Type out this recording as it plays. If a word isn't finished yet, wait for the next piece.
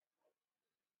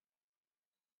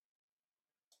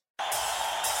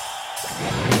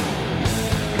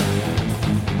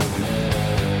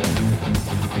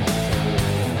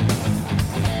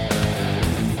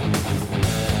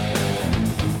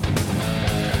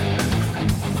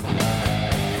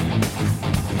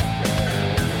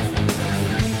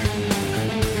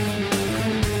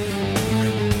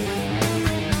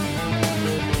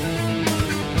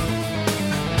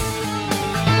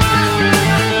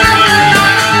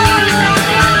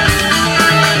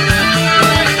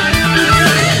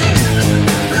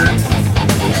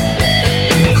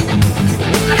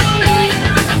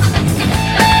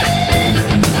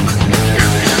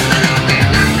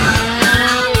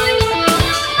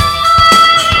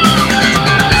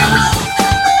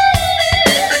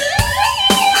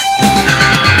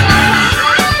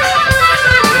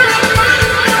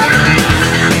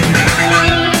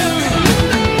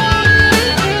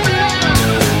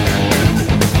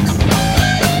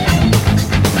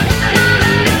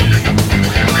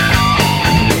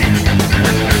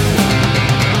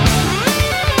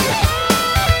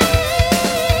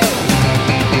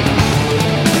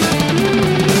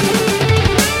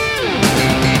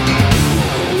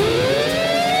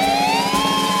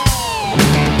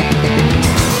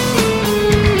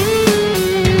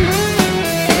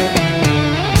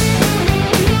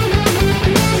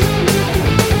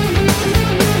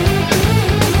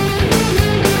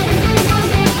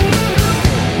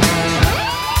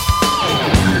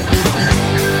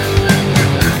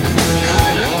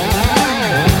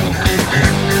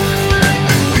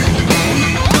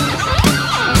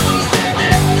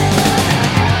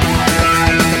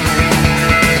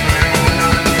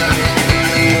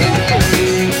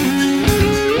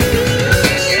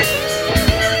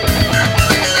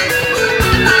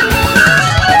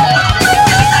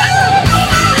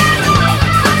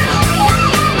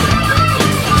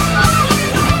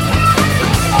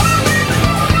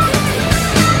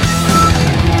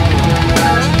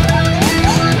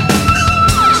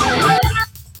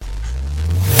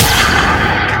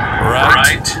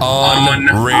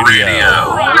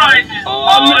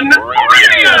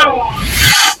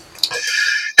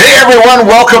everyone.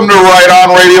 Welcome to Right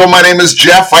On Radio. My name is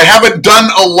Jeff. I haven't done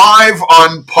a live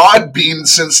on Podbean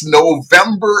since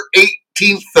November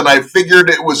 18th, and I figured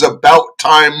it was about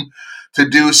time to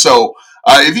do so.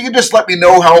 If you could just let me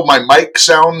know how my mic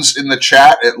sounds in the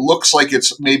chat. It looks like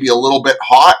it's maybe a little bit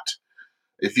hot.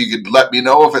 If you could let me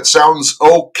know if it sounds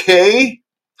okay.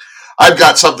 I've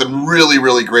got something really,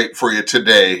 really great for you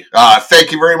today.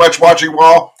 Thank you very much for watching,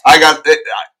 Wall. I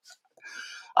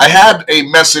had a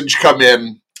message come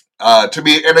in to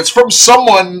me, and it's from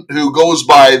someone who goes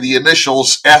by the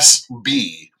initials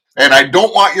SB. And I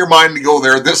don't want your mind to go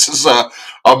there. This is a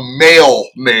male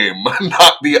name,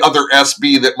 not the other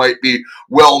SB that might be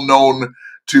well known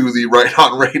to the Right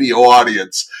On Radio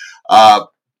audience.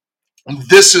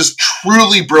 This is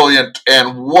truly brilliant,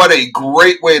 and what a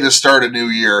great way to start a new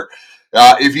year.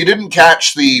 If you didn't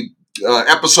catch the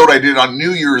episode I did on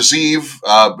New Year's Eve,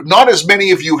 not as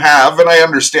many of you have, and I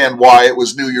understand why. It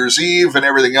was New Year's Eve and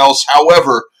everything else.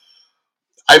 However,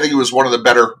 I think it was one of the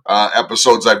better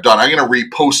episodes I've done. I'm going to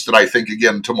repost it, I think,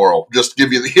 again tomorrow, just to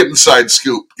give you the inside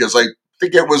scoop, because I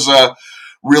think it was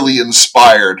really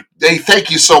inspired. Hey,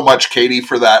 thank you so much, Katie,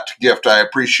 for that gift. I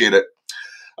appreciate it.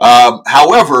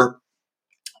 However,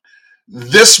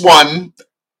 this one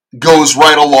goes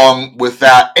right along with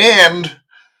that, and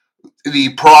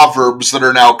the Proverbs that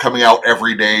are now coming out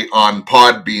every day on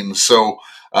Podbean. So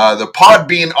the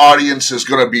Podbean audience is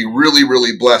going to be really,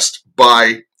 really blessed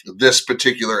by this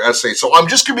particular essay. So I'm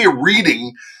just going to be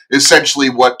reading essentially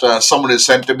what someone has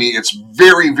sent to me. It's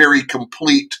very, very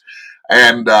complete,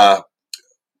 and I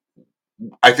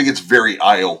think it's very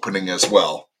eye-opening as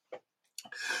well.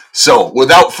 So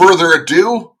without further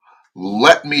ado,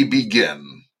 let me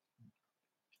begin.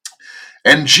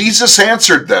 And Jesus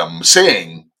answered them,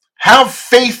 saying, "Have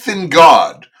faith in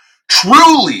God.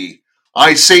 Truly,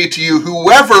 I say to you,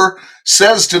 whoever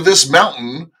says to this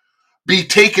mountain, be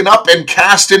taken up and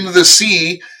cast into the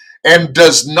sea, and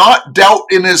does not doubt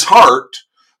in his heart,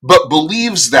 but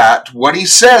believes that what he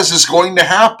says is going to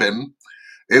happen,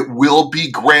 it will be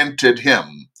granted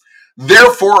him.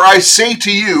 Therefore, I say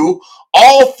to you,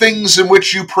 all things in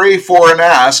which you pray for and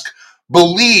ask,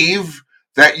 believe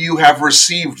that you have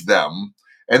received them,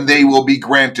 and they will be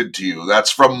granted to you."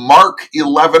 That's from Mark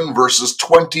 11, verses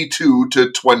 22 to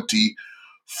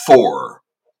 24.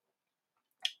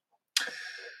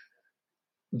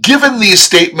 Given these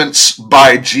statements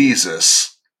by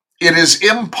Jesus, it is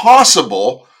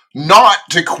impossible not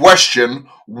to question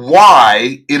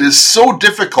why it is so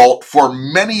difficult for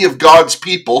many of God's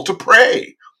people to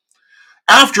pray.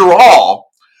 After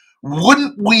all,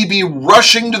 wouldn't we be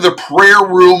rushing to the prayer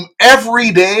room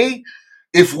every day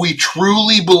if we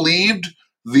truly believed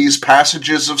these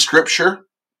passages of Scripture?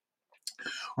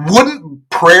 Wouldn't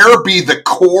prayer be the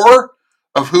core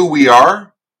of who we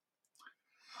are?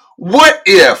 What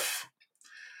if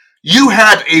you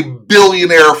had a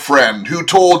billionaire friend who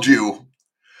told you,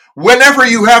 whenever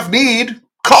you have need,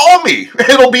 call me,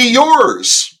 it'll be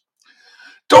yours?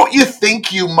 Don't you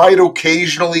think you might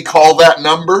occasionally call that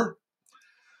number?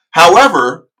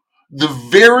 However, the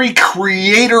very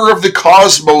creator of the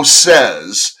cosmos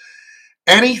says,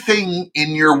 anything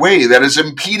in your way that is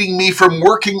impeding me from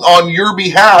working on your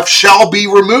behalf shall be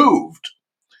removed.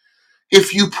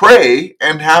 If you pray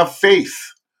and have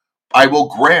faith, I will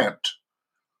grant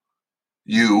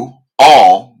you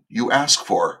all you ask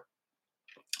for.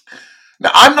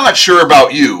 Now, I'm not sure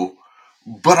about you,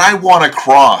 but I want to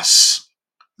cross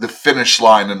the finish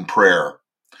line in prayer.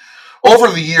 Over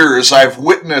the years, I've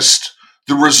witnessed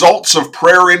the results of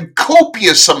prayer in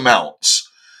copious amounts,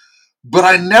 but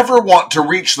I never want to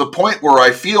reach the point where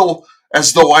I feel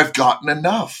as though I've gotten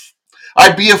enough.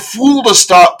 I'd be a fool to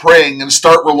stop praying and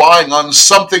start relying on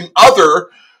something other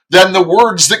than the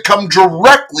words that come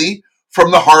directly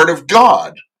from the heart of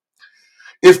God.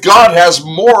 If God has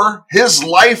more, his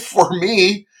life for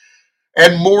me,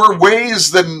 and more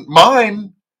ways than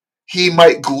mine, he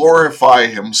might glorify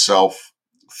himself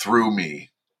through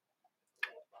me.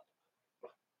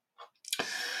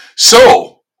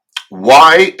 So,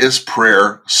 why is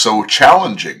prayer so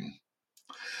challenging?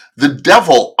 The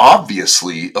devil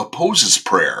obviously opposes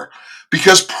prayer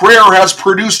because prayer has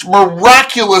produced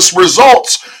miraculous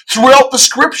results throughout the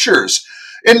Scriptures,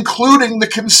 including the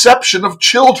conception of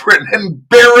children and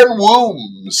barren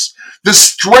wombs, the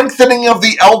strengthening of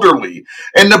the elderly,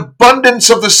 and abundance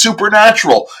of the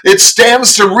supernatural. It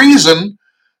stands to reason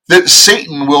that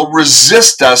Satan will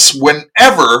resist us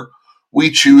whenever we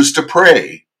choose to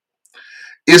pray.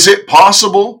 Is it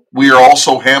possible we are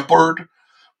also hampered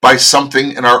by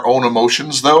something in our own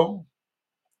emotions, though?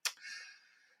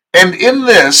 And in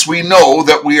this, we know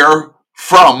that we are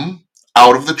from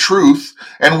out of the truth,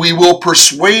 and we will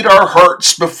persuade our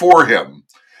hearts before him.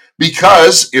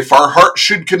 Because if our heart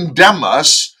should condemn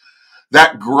us,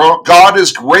 that God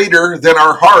is greater than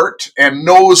our heart and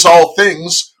knows all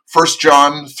things, 1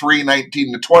 John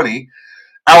 3:19-20,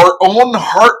 our own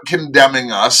heart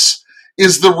condemning us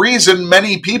is the reason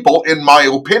many people, in my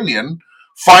opinion,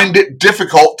 find it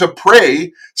difficult to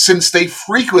pray since they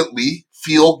frequently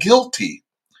feel guilty.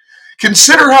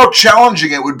 Consider how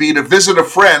challenging it would be to visit a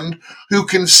friend who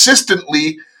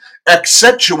consistently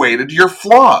accentuated your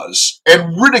flaws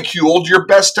and ridiculed your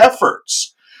best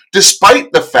efforts,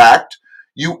 despite the fact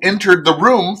you entered the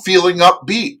room feeling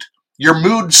upbeat. Your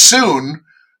mood soon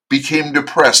became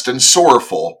depressed and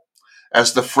sorrowful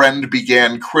as the friend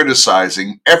began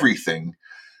criticizing everything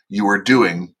you were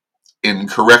doing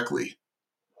incorrectly.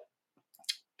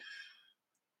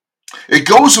 It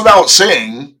goes without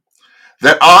saying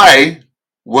that I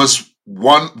was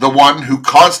the one who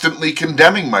constantly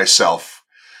condemning myself.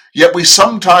 Yet we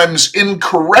sometimes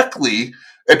incorrectly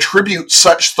attribute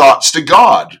such thoughts to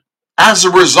God. As a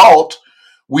result,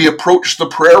 we approach the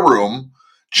prayer room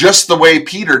just the way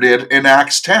Peter did in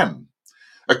Acts 10.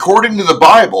 According to the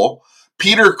Bible,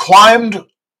 Peter climbed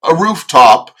a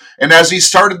rooftop, and as he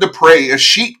started to pray, a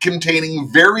sheet containing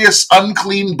various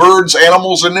unclean birds,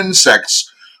 animals, and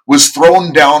insects was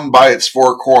thrown down by its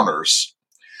four corners.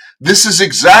 This is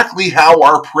exactly how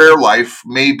our prayer life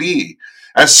may be.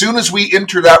 As soon as we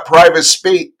enter that private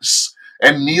space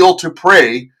and kneel to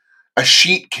pray, a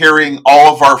sheet carrying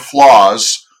all of our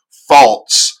flaws,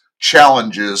 faults,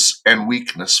 challenges, and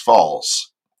weakness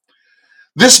falls.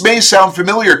 This may sound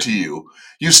familiar to you.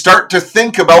 You start to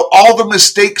think about all the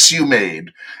mistakes you made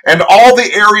and all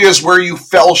the areas where you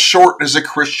fell short as a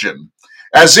Christian,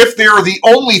 as if they are the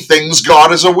only things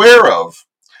God is aware of.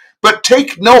 But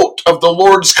take note of the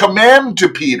Lord's command to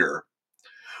Peter.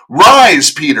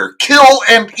 Rise, Peter, kill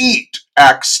and eat,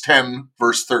 Acts 10,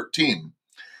 verse 13.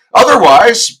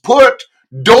 Otherwise,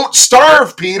 don't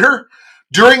starve, Peter.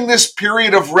 During this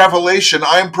period of revelation,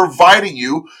 I am providing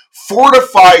you,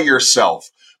 fortify yourself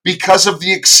because of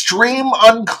the extreme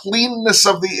uncleanness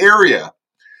of the area.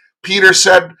 Peter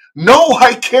said, no,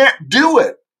 I can't do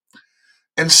it.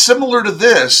 And similar to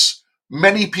this,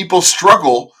 many people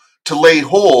struggle to lay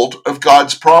hold of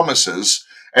God's promises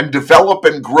and develop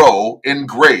and grow in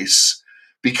grace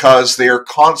because they are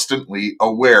constantly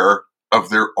aware of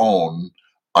their own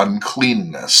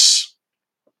uncleanness.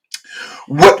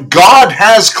 What God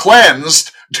has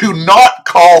cleansed, do not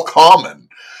call common.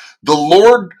 The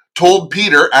Lord told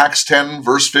Peter, Acts 10,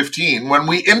 verse 15, when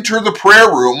we enter the prayer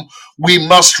room, we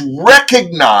must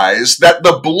recognize that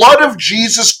the blood of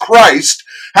Jesus Christ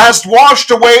has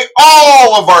washed away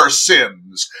all of our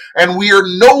sins, and we are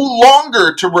no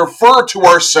longer to refer to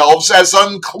ourselves as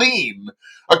unclean.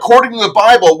 According to the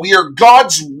Bible, we are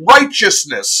God's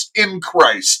righteousness in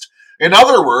Christ. In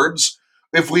other words,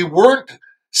 if we weren't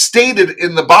stated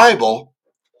in the Bible,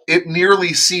 it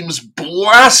nearly seems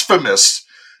blasphemous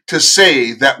to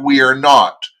say that we are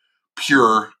not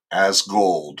pure as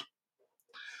gold.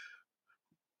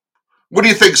 What do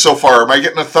you think so far? Am I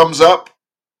getting a thumbs up?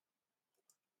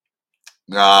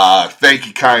 Thank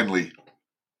you kindly.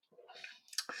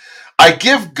 I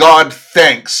give God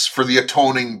thanks for the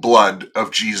atoning blood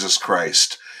of Jesus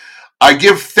Christ. I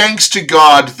give thanks to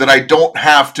God that I don't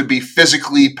have to be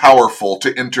physically powerful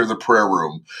to enter the prayer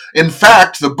room. In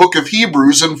fact, the book of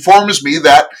Hebrews informs me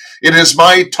that it is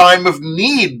my time of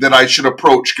need that I should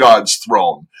approach God's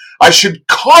throne. I should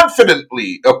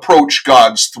confidently approach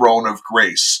God's throne of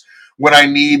grace when I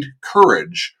need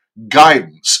courage,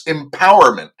 guidance,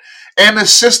 empowerment, and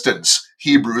assistance.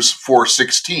 Hebrews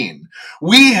 4:16.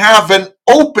 We have an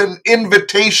open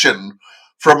invitation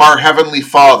from our Heavenly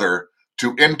Father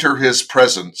to enter his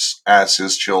presence as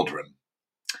his children.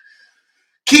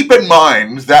 Keep in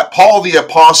mind that Paul the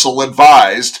Apostle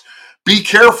advised, be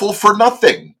careful for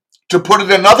nothing. To put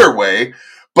it another way,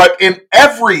 but in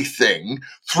everything,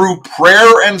 through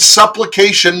prayer and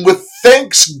supplication with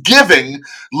thanksgiving,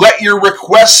 let your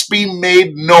requests be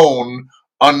made known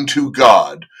unto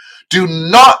God. Do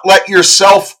not let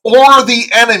yourself or the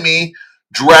enemy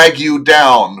drag you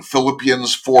down.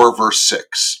 Philippians 4, verse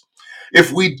 6.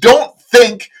 If we don't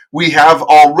think we have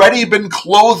already been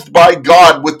clothed by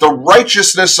God with the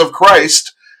righteousness of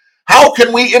Christ, how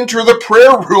can we enter the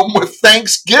prayer room with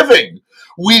thanksgiving?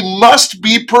 We must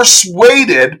be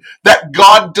persuaded that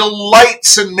God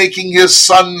delights in making his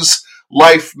Son's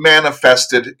life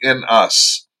manifested in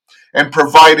us and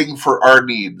providing for our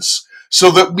needs so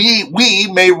that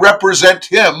we may represent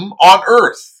him on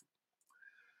earth.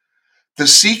 The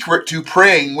secret to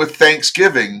praying with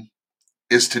thanksgiving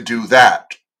is to do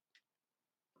that.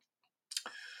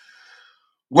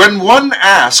 When one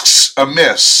asks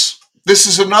amiss, this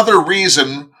is another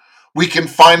reason we can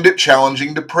find it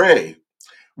challenging to pray.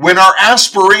 When our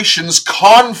aspirations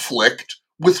conflict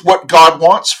with what God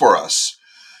wants for us.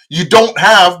 You don't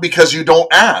have because you don't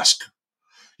ask.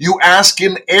 You ask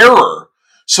in error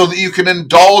so that you can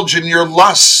indulge in your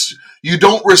lusts. You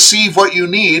don't receive what you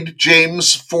need,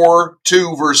 James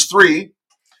 4:2, verse 3.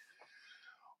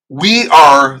 We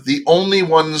are the only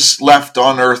ones left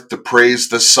on earth to praise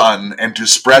the Son and to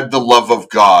spread the love of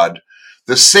God,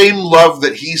 the same love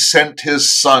that He sent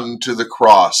His Son to the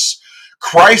cross.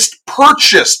 Christ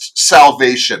purchased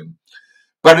salvation,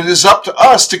 but it is up to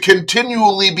us to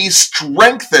continually be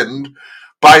strengthened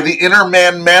by the inner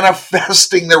man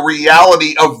manifesting the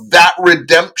reality of that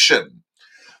redemption,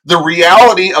 the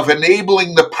reality of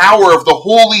enabling the power of the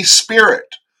Holy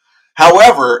Spirit.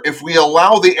 However, if we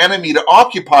allow the enemy to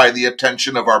occupy the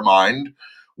attention of our mind,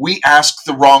 we ask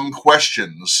the wrong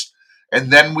questions, and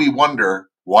then we wonder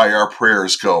why our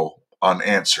prayers go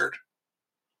unanswered.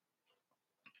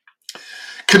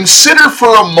 Consider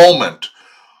for a moment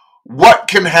what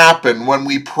can happen when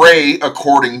we pray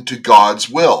according to God's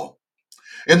will.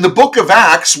 In the book of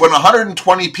Acts, when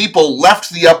 120 people left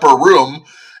the upper room,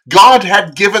 God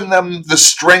had given them the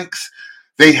strength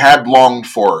they had longed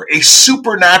for, a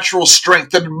supernatural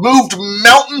strength that moved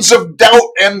mountains of doubt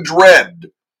and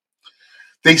dread.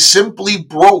 They simply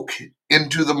broke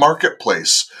into the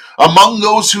marketplace among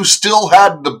those who still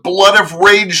had the blood of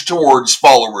rage towards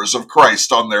followers of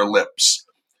Christ on their lips.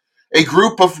 A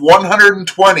group of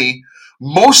 120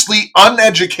 mostly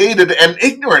uneducated and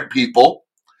ignorant people.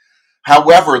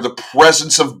 However, the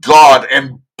presence of God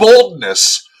and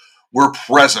boldness were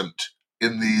present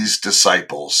in these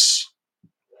disciples.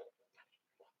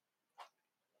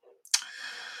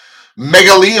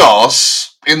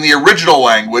 Megalios in the original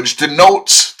language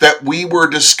denotes that we were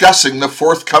discussing the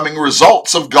forthcoming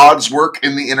results of God's work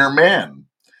in the inner man.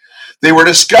 They were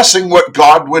discussing what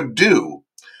God would do,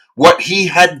 what He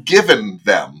had given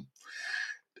them,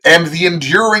 and the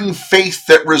enduring faith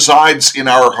that resides in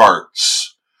our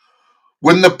hearts.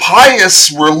 When the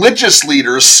pious religious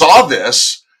leaders saw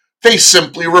this, they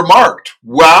simply remarked,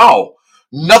 "Wow,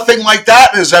 nothing like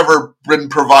that has ever been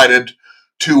provided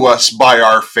to us by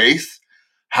our faith.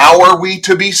 How are we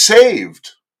to be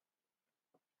saved?"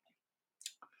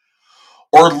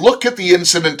 Or look at the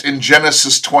incident in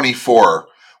Genesis 24,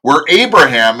 where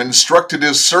Abraham instructed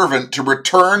his servant to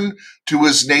return to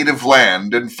his native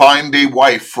land and find a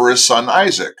wife for his son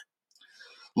Isaac.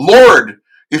 "Lord,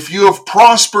 if you have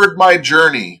prospered my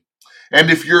journey,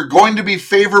 and if you're going to be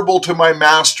favorable to my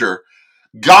master,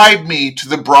 guide me to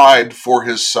the bride for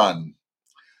his son."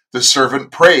 The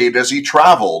servant prayed as he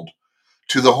traveled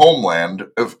to the homeland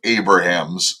of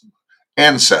Abraham's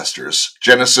ancestors.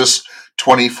 Genesis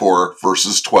 24,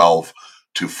 verses 12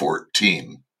 to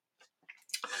 14.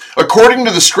 According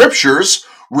to the scriptures,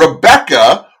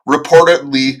 Rebekah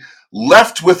reportedly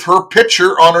left with her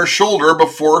pitcher on her shoulder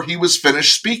before he was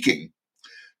finished speaking.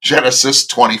 Genesis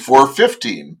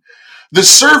 24:15. The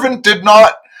servant did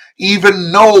not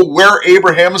even know where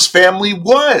Abraham's family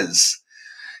was.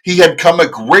 He had come a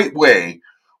great way,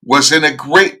 was in a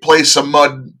great place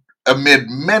amid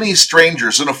many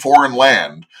strangers in a foreign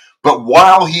land. But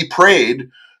while he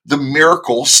prayed, the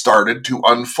miracle started to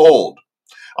unfold.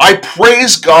 I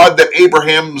praise God that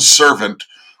Abraham's servant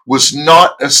was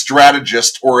not a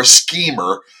strategist or a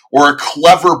schemer or a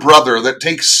clever brother that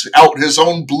takes out his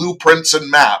own blueprints and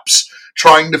maps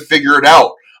trying to figure it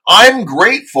out. I'm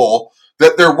grateful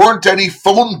that there weren't any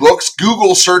phone books,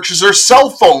 Google searches, or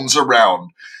cell phones around.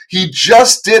 He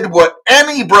just did what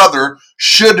any brother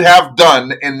should have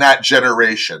done in that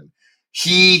generation.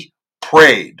 He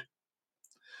prayed.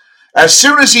 As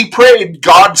soon as he prayed,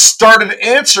 God started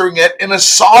answering it in a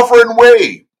sovereign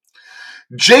way.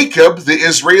 Jacob, the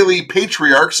Israeli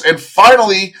patriarchs, and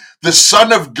finally the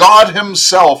Son of God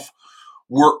himself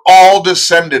were all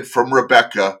descended from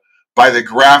Rebekah by the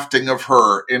grafting of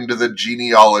her into the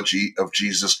genealogy of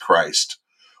Jesus Christ.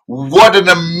 What an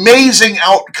amazing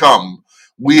outcome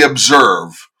we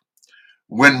observe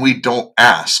when we don't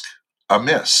ask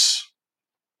amiss.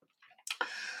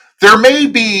 There may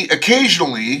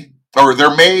occasionally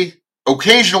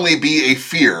be a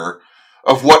fear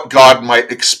of what God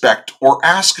might expect or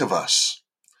ask of us.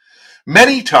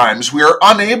 Many times we are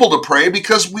unable to pray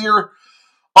because we are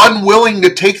unwilling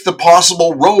to take the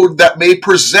possible road that may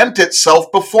present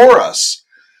itself before us.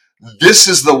 This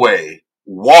is the way,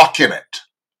 walk in it.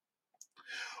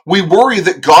 We worry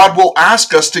that God will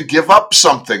ask us to give up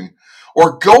something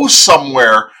or go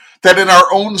somewhere that in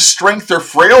our own strength or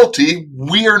frailty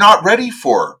we are not ready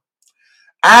for.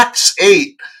 Acts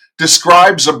 8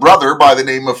 describes a brother by the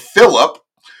name of Philip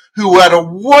who had a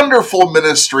wonderful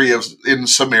ministry in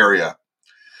Samaria.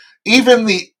 Even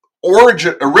the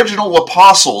original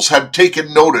apostles had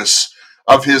taken notice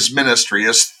of his ministry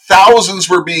as thousands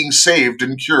were being saved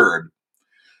and cured.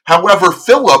 However,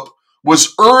 Philip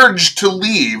was urged to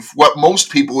leave what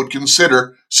most people would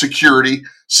consider security,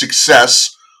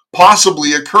 success,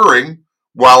 possibly occurring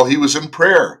while he was in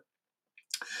prayer.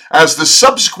 As the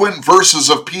subsequent verses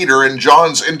of Peter and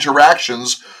John's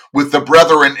interactions with the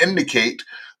brethren indicate,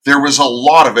 there was a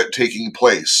lot of it taking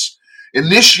place,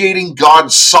 initiating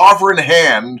God's sovereign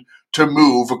hand to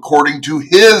move according to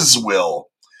his will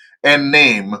and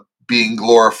name being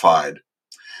glorified.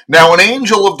 Now an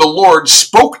angel of the Lord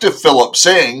spoke to Philip,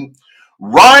 saying,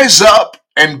 "Rise up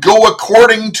and go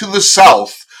according to the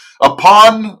south,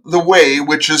 upon the way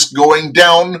which is going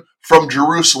down from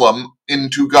Jerusalem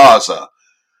into Gaza."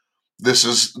 This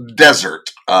is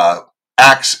desert,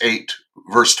 Acts 8,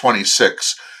 verse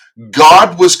 26.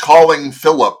 God was calling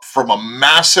Philip from a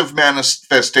massive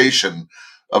manifestation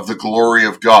of the glory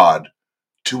of God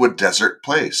to a desert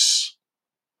place.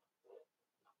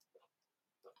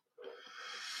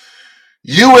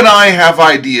 You and I have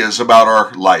ideas about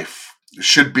our life,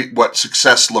 should be what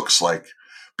success looks like.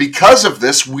 Because of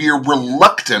this, we are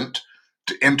reluctant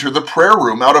to enter the prayer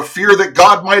room out of fear that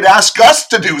God might ask us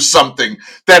to do something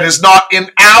that is not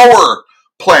in our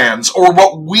plans or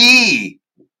what we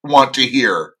want to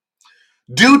hear.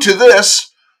 Due to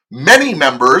this, many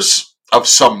members of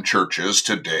some churches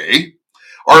today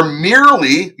are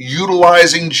merely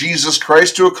utilizing Jesus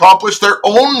Christ to accomplish their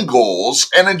own goals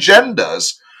and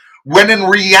agendas, when in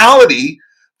reality,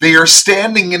 they are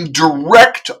standing in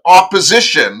direct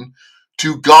opposition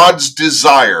to God's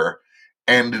desire,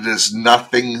 and it is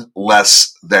nothing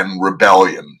less than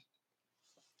rebellion.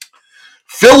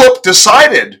 Philip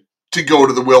decided to go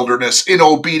to the wilderness in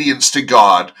obedience to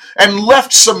God and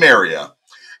left Samaria.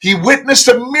 He witnessed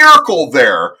a miracle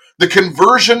there, the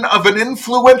conversion of an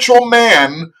influential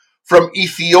man from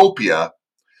Ethiopia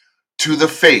to the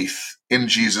faith in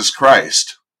Jesus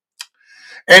Christ.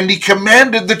 And he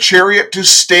commanded the chariot to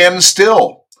stand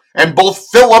still. And both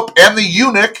Philip and the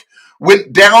eunuch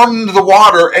went down into the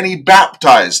water, and he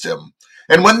baptized him.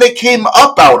 And when they came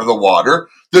up out of the water,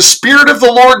 the Spirit of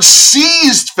the Lord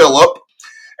seized Philip,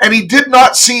 and he did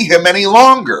not see him any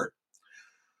longer.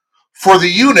 For the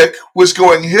eunuch was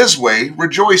going his way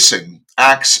rejoicing.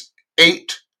 Acts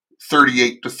 8,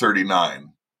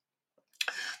 38-39.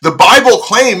 The Bible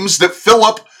claims that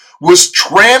Philip was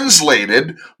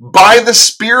translated by the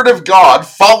Spirit of God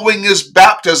following his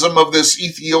baptism of this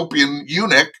Ethiopian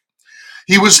eunuch.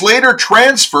 He was later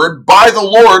transferred by the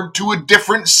Lord to a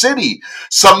different city,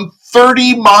 some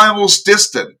 30 miles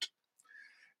distant.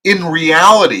 In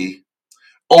reality,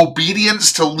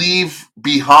 obedience to leave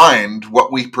behind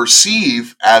what we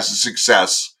perceive as a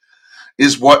success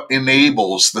is what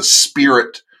enables the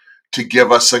Spirit to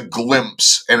give us a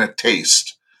glimpse and a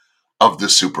taste of the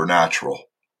supernatural.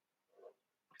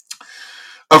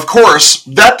 Of course,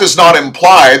 that does not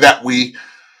imply that we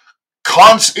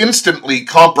instantly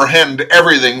comprehend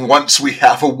everything once we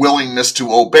have a willingness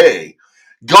to obey.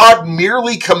 God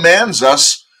merely commands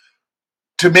us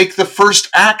to make the first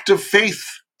act of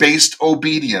faith-based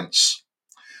obedience.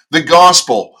 The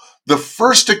gospel, the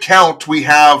first account we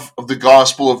have of the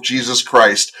gospel of Jesus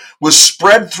Christ, was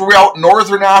spread throughout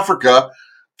northern Africa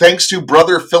thanks to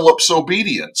Brother Philip's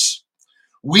obedience.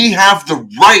 We have the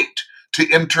right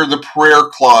to enter the prayer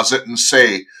closet and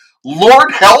say,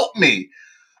 "Lord, help me.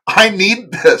 I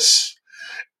need this."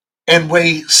 And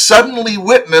we suddenly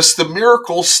witness the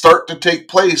miracles start to take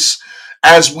place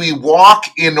as we walk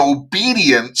in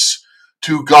obedience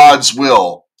to God's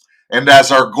will and as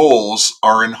our goals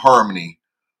are in harmony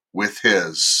with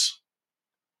His.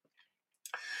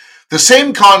 The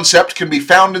same concept can be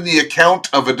found in the account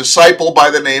of a disciple by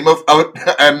the name of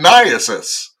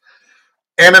Ananias.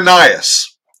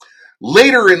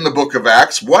 Later in the book of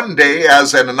Acts, one day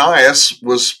as Ananias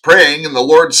was praying, and the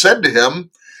Lord said to him,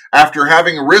 after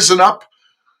having risen up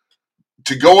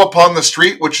to go upon the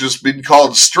street which has been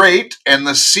called Straight, and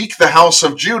to seek the house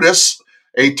of Judas,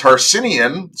 a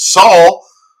Tarsinian, Saul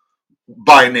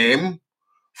by name,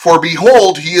 for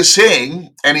behold, he is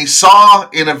saying, and he saw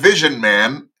in a vision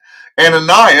man,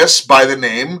 Ananias by the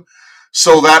name,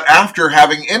 so that after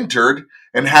having entered,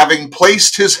 and having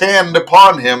placed his hand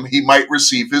upon him, he might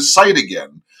receive his sight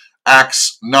again.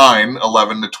 Acts 9,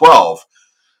 11-12.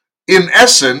 In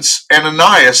essence,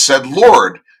 Ananias said,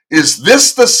 "Lord, is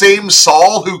this the same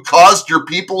Saul who caused your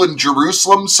people in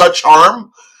Jerusalem such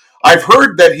harm? I've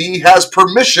heard that he has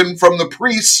permission from the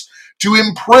priests to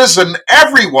imprison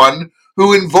everyone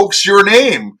who invokes your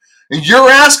name." And you're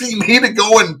asking me to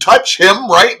go and touch him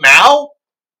right now?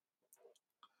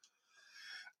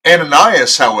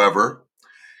 Ananias, however,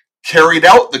 carried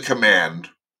out the command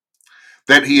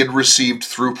that he had received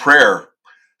through prayer.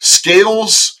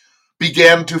 Scales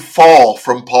began to fall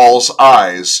from Paul's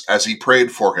eyes as he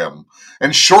prayed for him.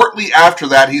 And shortly after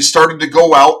that, he started to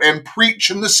go out and preach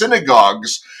in the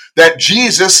synagogues that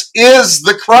Jesus is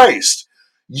the Christ.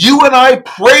 You and I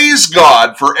praise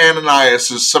God for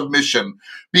Ananias' submission,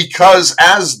 because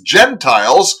as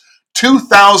Gentiles,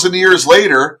 2,000 years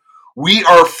later, we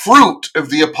are fruit of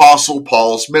the Apostle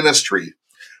Paul's ministry.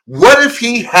 What if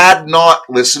he had not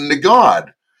listened to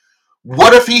God?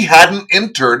 What if he hadn't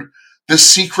entered the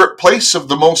secret place of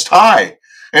the Most High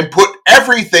and put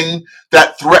everything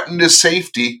that threatened his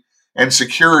safety and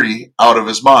security out of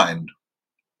his mind?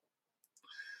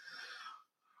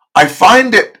 I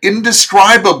find it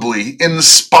indescribably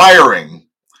inspiring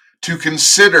to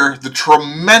consider the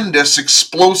tremendous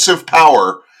explosive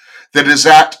power that is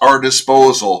at our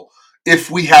disposal if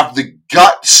we have the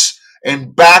guts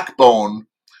and backbone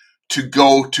to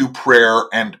go to prayer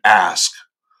and ask,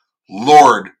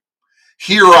 Lord,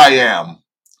 here I am.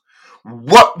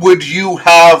 What would you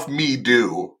have me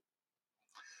do?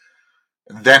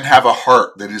 Then have a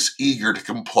heart that is eager to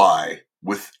comply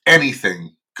with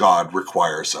anything God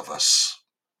requires of us.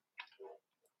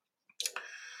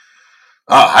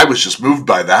 I was just moved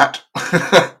by that.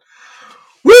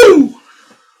 Woo!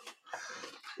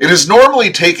 It is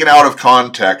normally taken out of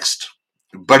context,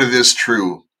 but it is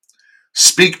true.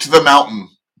 Speak to the mountain,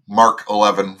 Mark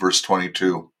 11, verse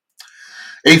 22.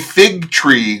 A fig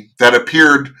tree that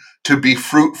appeared to be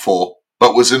fruitful,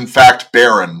 but was in fact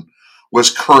barren,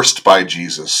 was cursed by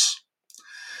Jesus.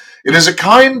 It is a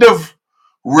kind of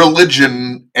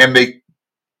religion and a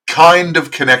kind of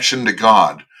connection to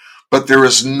God, but there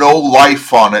is no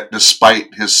life on it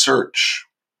despite his search.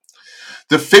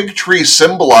 The fig tree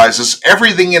symbolizes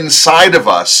everything inside of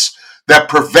us that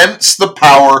prevents the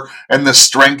power and the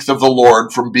strength of the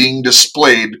Lord from being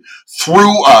displayed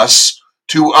through us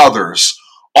to others.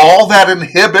 All that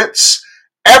inhibits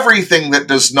everything that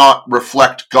does not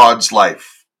reflect God's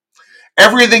life,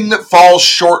 everything that falls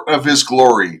short of his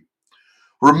glory.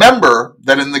 Remember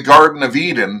that in the Garden of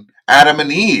Eden, Adam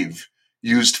and Eve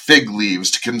used fig leaves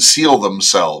to conceal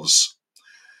themselves.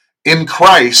 In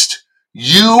Christ,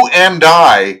 you and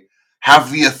I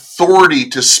have the authority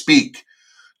to speak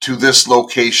to this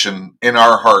location in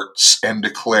our hearts and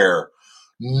declare,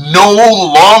 no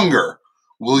longer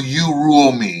will you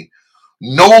rule me.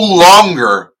 No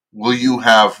longer will you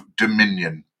have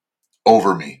dominion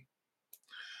over me.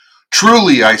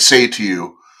 Truly, I say to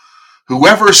you,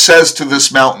 whoever says to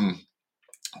this mountain,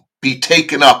 be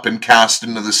taken up and cast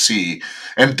into the sea,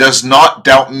 and does not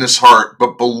doubt in his heart,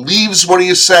 but believes what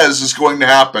he says is going to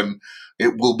happen,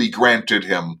 it will be granted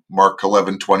him. Mark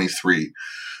 11:23.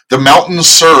 The mountain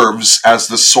serves as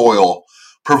the soil,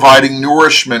 providing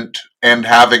nourishment and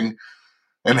heaven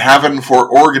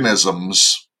for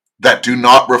organisms that do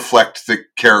not reflect the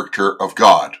character of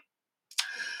God.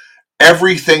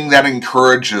 Everything that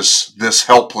encourages this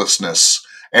helplessness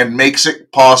and makes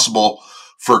it possible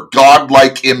for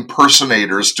godlike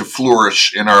impersonators to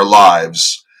flourish in our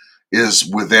lives is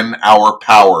within our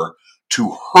power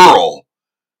to hurl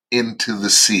into the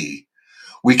sea.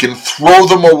 We can throw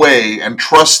them away and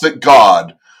trust that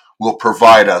God will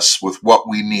provide us with what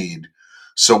we need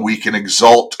so we can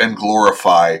exalt and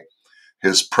glorify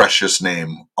his precious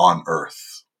name on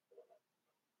earth.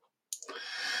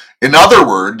 In other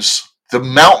words, the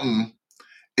mountain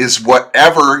is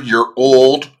whatever your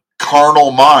old carnal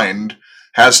mind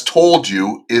has told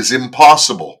you is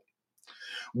impossible.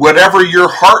 Whatever your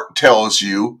heart tells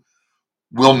you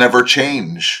will never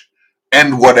change,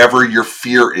 and whatever your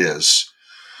fear is.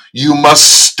 You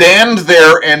must stand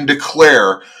there and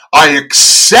declare, I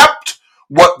accept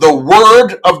what the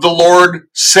word of the Lord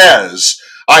says.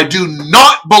 I do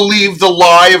not believe the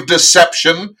lie of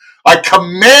deception. I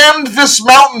command this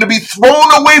mountain to be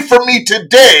thrown away from me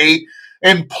today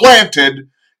and planted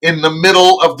in the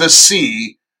middle of the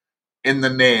sea in the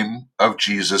name of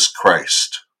Jesus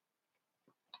Christ.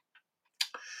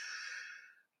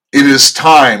 It is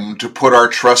time to put our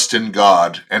trust in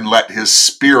God and let his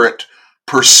Spirit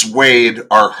persuade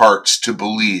our hearts to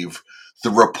believe the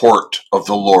report of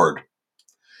the Lord.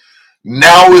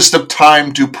 Now is the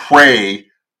time to pray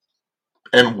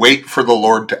and wait for the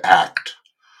Lord to act.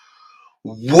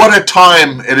 What a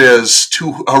time it is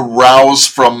to arouse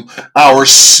from our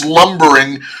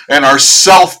slumbering and our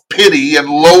self-pity and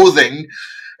loathing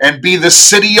and be the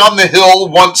city on the hill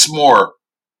once more.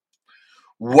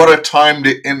 What a time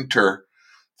to enter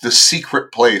the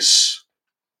secret place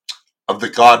of the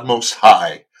God Most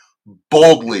High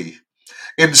boldly,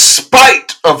 in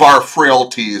spite of our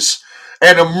frailties,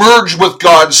 and emerge with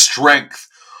God's strength.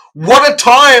 What a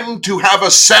time to have a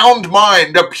sound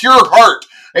mind, a pure heart,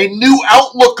 a new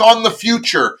outlook on the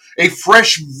future, a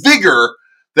fresh vigor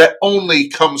that only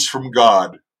comes from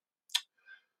God.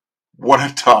 What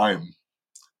a time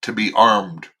to be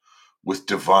armed with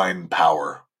divine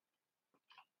power.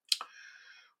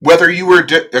 Whether you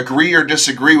agree or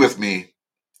disagree with me,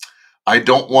 I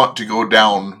don't want to go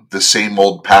down the same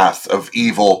old path of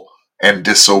evil and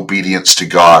disobedience to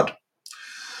God.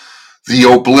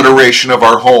 The obliteration of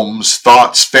our homes,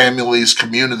 thoughts, families,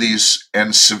 communities,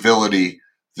 and civility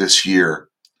this year.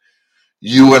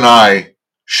 You and I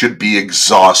should be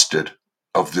exhausted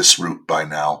of this route by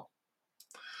now.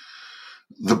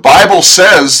 The Bible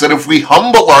says that if we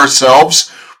humble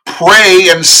ourselves, pray,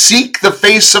 and seek the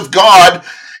face of God,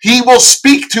 He will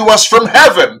speak to us from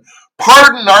heaven,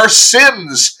 pardon our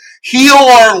sins, heal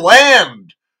our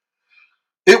land.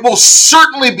 It will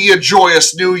certainly be a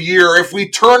joyous new year if we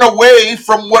turn away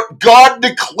from what God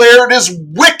declared is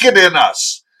wicked in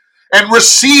us and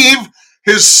receive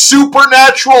His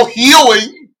supernatural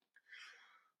healing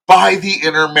by the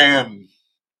inner man.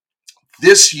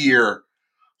 This year,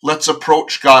 let's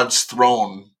approach God's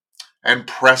throne and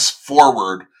press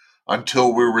forward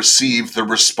until we receive the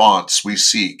response we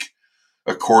seek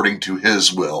according to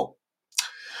His will.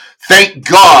 Thank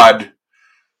God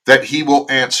that He will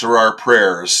answer our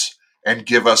prayers and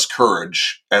give us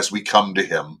courage as we come to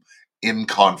Him in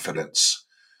confidence.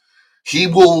 He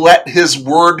will let His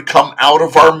word come out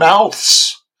of our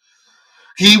mouths.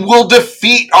 He will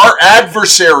defeat our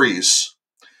adversaries.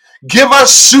 Give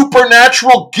us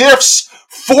supernatural gifts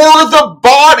for the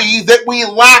body that we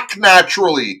lack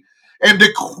naturally, and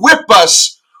equip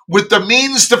us with the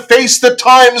means to face the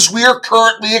times we are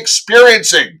currently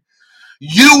experiencing.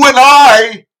 You and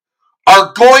I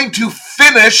are going to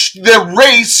finish the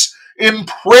race in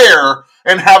prayer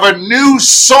and have a new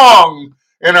song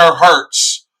in our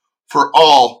hearts for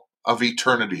all of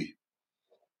eternity.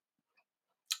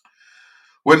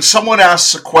 When someone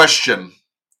asks a question,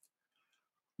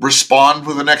 respond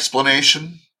with an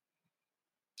explanation.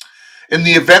 In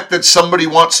the event that somebody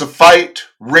wants to fight,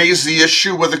 raise the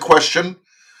issue with a question.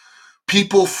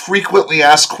 People frequently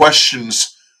ask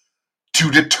questions to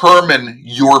determine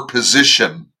your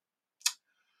position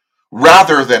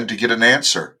rather than to get an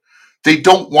answer. They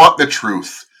don't want the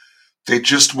truth. They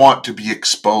just want to be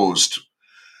exposed.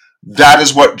 That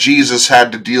is what Jesus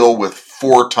had to deal with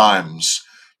 4 times.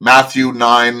 Matthew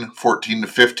 9:14 to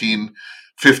 15,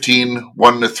 15,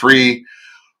 1 to 3,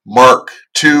 Mark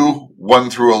 2, 1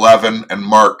 through 11, and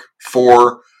Mark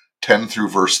 4, 10 through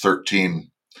verse 13.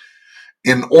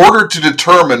 In order to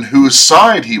determine whose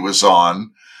side he was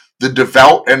on, the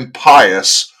devout and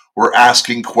pious were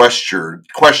asking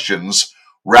questions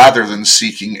rather than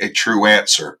seeking a true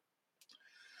answer.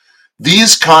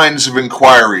 These kinds of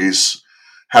inquiries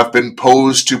have been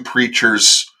posed to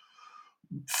preachers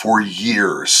for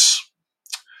years.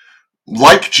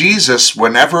 Like Jesus,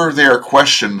 whenever they are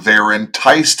questioned, they are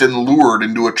enticed and lured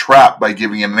into a trap by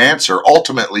giving an answer,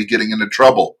 ultimately getting into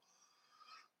trouble.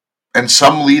 And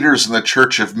some leaders in the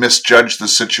church have misjudged the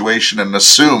situation and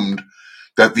assumed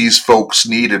that these folks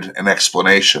needed an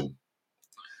explanation,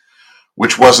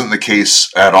 which wasn't the case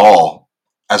at all.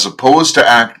 As opposed to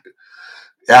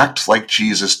act like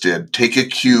Jesus did, take a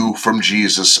cue from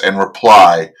Jesus and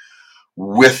reply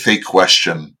with a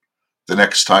question the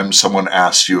next time someone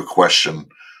asks you a question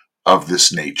of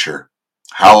this nature.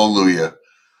 Hallelujah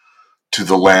to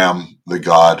the Lamb, the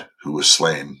God who was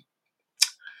slain.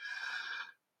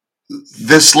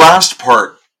 This last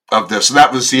part of this, and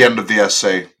that was the end of the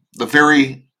essay, the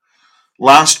very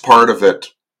last part of it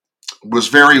was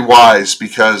very wise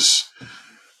because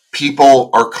people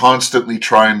are constantly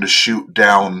trying to shoot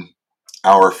down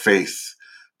our faith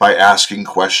by asking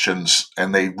questions,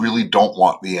 and they really don't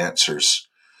want the answers.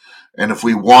 And if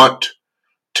we want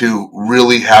to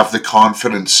really have the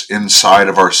confidence inside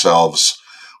of ourselves,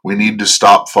 we need to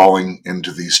stop falling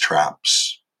into these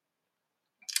traps.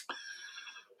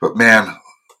 But man,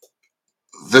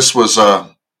 this was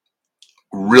a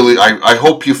really, I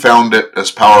hope you found it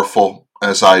as powerful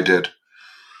as I did,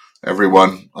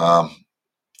 everyone. I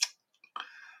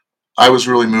was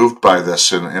really moved by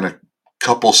this in a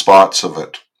couple spots of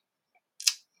it.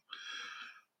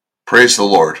 Praise the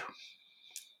Lord.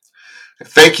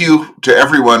 Thank you to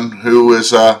everyone who is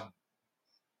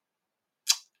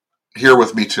here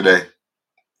with me today.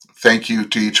 Thank you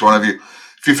to each one of you.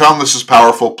 If you found this as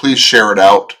powerful, please share it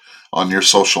out on your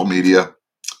social media,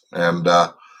 and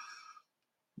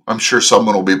I'm sure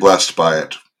someone will be blessed by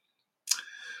it.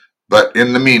 But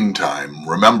in the meantime,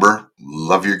 remember,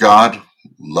 love your God,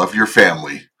 love your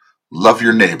family, love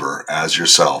your neighbor as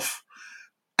yourself,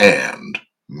 and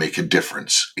make a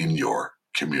difference in your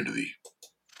community.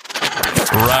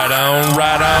 Right on,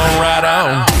 right on, right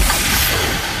on.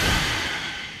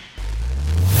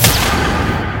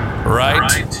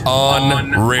 Right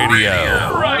on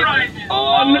radio. Right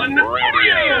on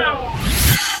radio.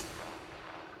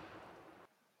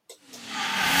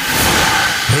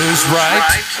 Who's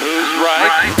right? Who's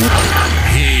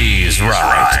right? He's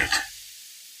right.